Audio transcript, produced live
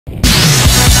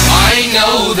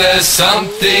know there's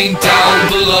something down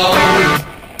below,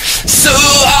 so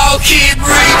I'll keep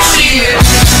reaching it.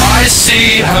 I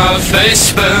see her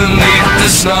face beneath the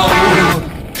snow,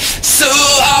 so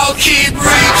I'll keep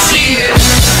reaching it.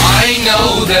 I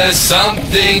know there's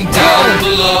something down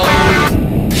below,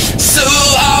 so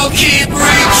I'll keep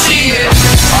reaching it.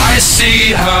 I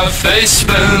see her face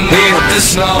beneath the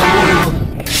snow,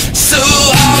 so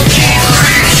I'll keep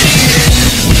reaching it.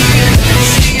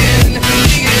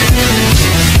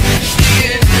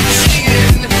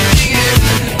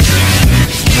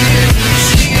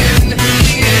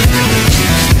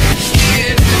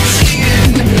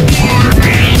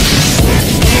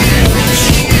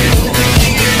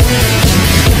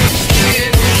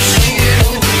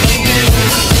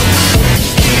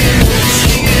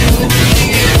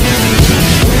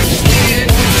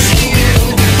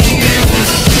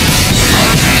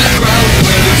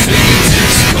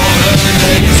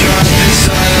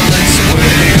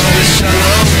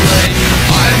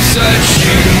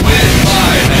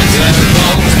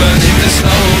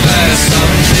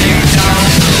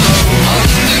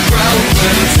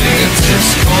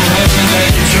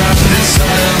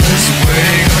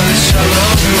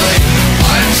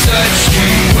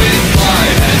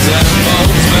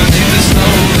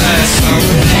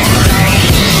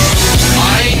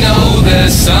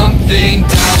 Something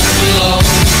down below,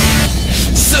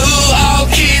 so I'll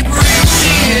keep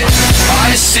reaching it.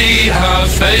 I see her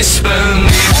face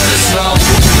beneath the snow,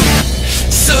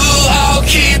 so I'll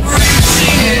keep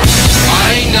reaching it.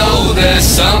 I know there's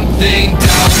something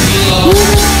down below,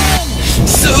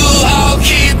 so I'll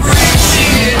keep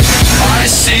reaching it. I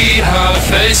see her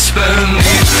face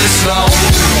beneath the snow,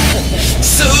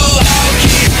 so I'll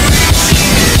keep reaching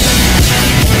it.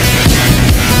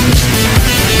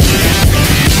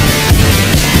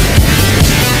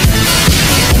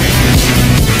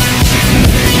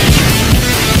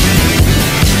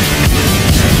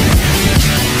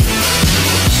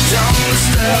 Down the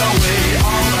stairway